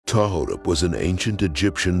Ptahhotep was an ancient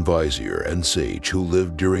Egyptian vizier and sage who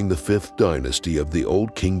lived during the 5th dynasty of the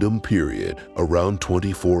Old Kingdom period, around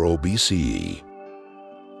 2400 BCE.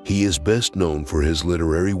 He is best known for his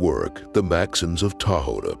literary work, the Maxims of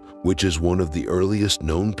Ptahhotep, which is one of the earliest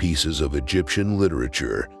known pieces of Egyptian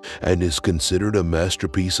literature and is considered a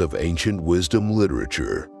masterpiece of ancient wisdom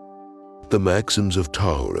literature. The Maxims of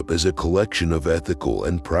Ptahhotep is a collection of ethical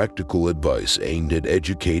and practical advice aimed at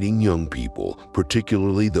educating young people,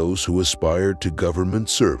 particularly those who aspire to government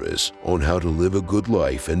service, on how to live a good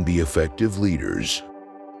life and be effective leaders.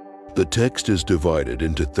 The text is divided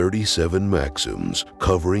into 37 maxims,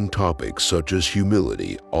 covering topics such as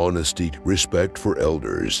humility, honesty, respect for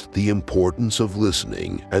elders, the importance of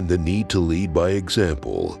listening, and the need to lead by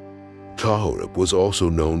example. Ptahhotep was also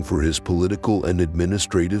known for his political and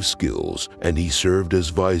administrative skills, and he served as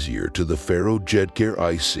vizier to the pharaoh Djedkare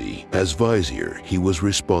Isesi. As vizier, he was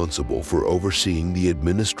responsible for overseeing the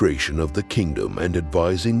administration of the kingdom and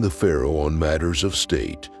advising the pharaoh on matters of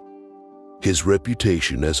state. His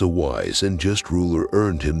reputation as a wise and just ruler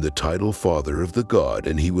earned him the title Father of the God,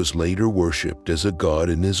 and he was later worshipped as a god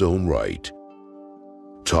in his own right.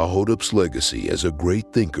 Ptahhotep's legacy as a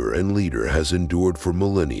great thinker and leader has endured for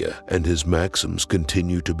millennia, and his maxims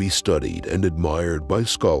continue to be studied and admired by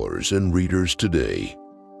scholars and readers today.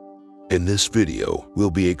 In this video,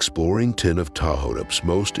 we'll be exploring 10 of Ptahhotep's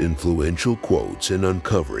most influential quotes and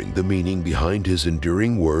uncovering the meaning behind his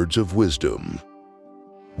enduring words of wisdom.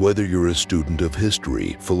 Whether you're a student of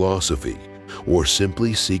history, philosophy, or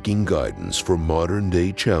simply seeking guidance for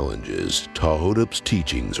modern-day challenges, Ptahhotep's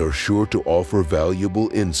teachings are sure to offer valuable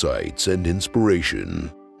insights and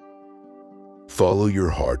inspiration. Follow your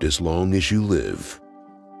heart as long as you live.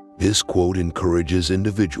 This quote encourages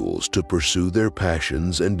individuals to pursue their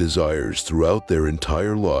passions and desires throughout their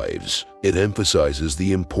entire lives. It emphasizes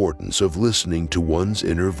the importance of listening to one's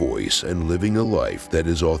inner voice and living a life that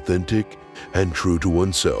is authentic and true to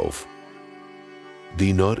oneself.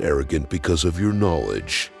 Be not arrogant because of your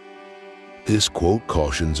knowledge. This quote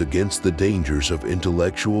cautions against the dangers of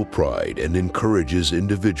intellectual pride and encourages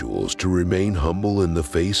individuals to remain humble in the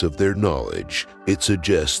face of their knowledge. It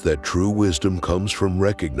suggests that true wisdom comes from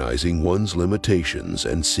recognizing one's limitations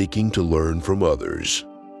and seeking to learn from others.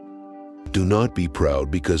 Do not be proud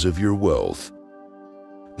because of your wealth.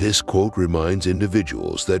 This quote reminds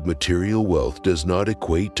individuals that material wealth does not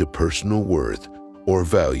equate to personal worth or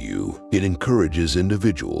value. It encourages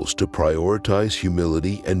individuals to prioritize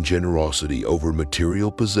humility and generosity over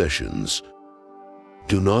material possessions.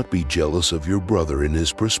 Do not be jealous of your brother in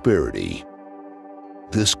his prosperity.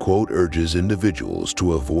 This quote urges individuals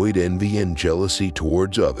to avoid envy and jealousy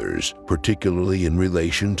towards others, particularly in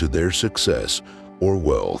relation to their success or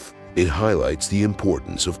wealth. It highlights the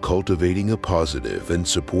importance of cultivating a positive and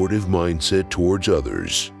supportive mindset towards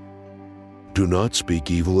others. Do not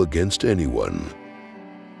speak evil against anyone.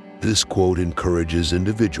 This quote encourages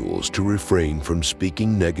individuals to refrain from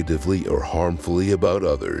speaking negatively or harmfully about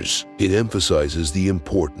others. It emphasizes the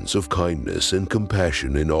importance of kindness and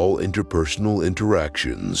compassion in all interpersonal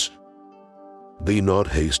interactions. Be not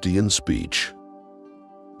hasty in speech.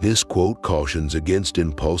 This quote cautions against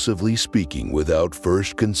impulsively speaking without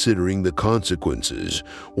first considering the consequences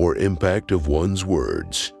or impact of one's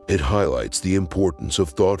words. It highlights the importance of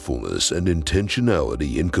thoughtfulness and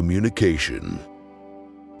intentionality in communication.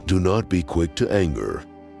 Do not be quick to anger.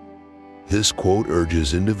 This quote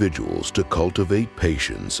urges individuals to cultivate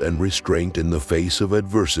patience and restraint in the face of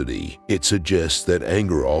adversity. It suggests that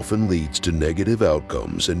anger often leads to negative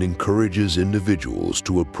outcomes and encourages individuals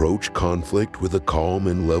to approach conflict with a calm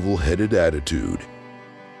and level-headed attitude.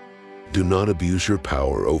 Do not abuse your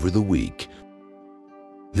power over the weak.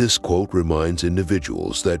 This quote reminds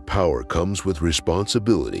individuals that power comes with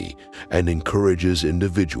responsibility and encourages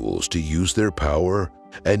individuals to use their power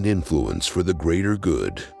and influence for the greater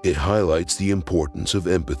good. It highlights the importance of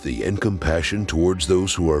empathy and compassion towards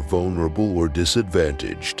those who are vulnerable or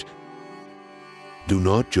disadvantaged. Do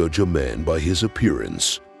not judge a man by his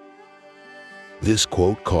appearance. This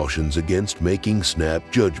quote cautions against making snap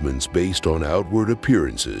judgments based on outward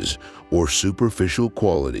appearances or superficial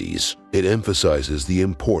qualities. It emphasizes the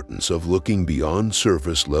importance of looking beyond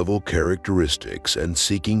surface-level characteristics and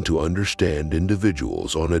seeking to understand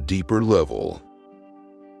individuals on a deeper level.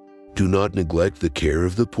 Do not neglect the care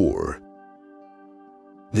of the poor.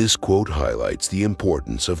 This quote highlights the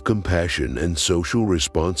importance of compassion and social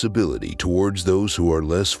responsibility towards those who are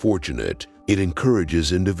less fortunate. It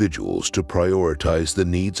encourages individuals to prioritize the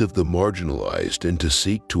needs of the marginalized and to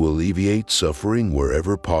seek to alleviate suffering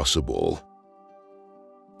wherever possible.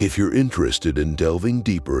 If you're interested in delving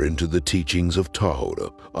deeper into the teachings of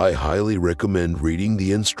Ptahhotep, I highly recommend reading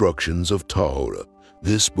the Instructions of Ptahhotep.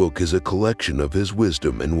 This book is a collection of his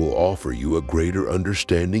wisdom and will offer you a greater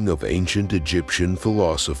understanding of ancient Egyptian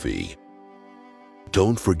philosophy.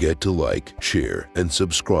 Don't forget to like, share, and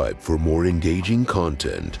subscribe for more engaging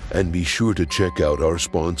content, and be sure to check out our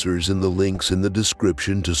sponsors in the links in the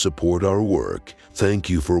description to support our work. Thank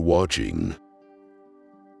you for watching.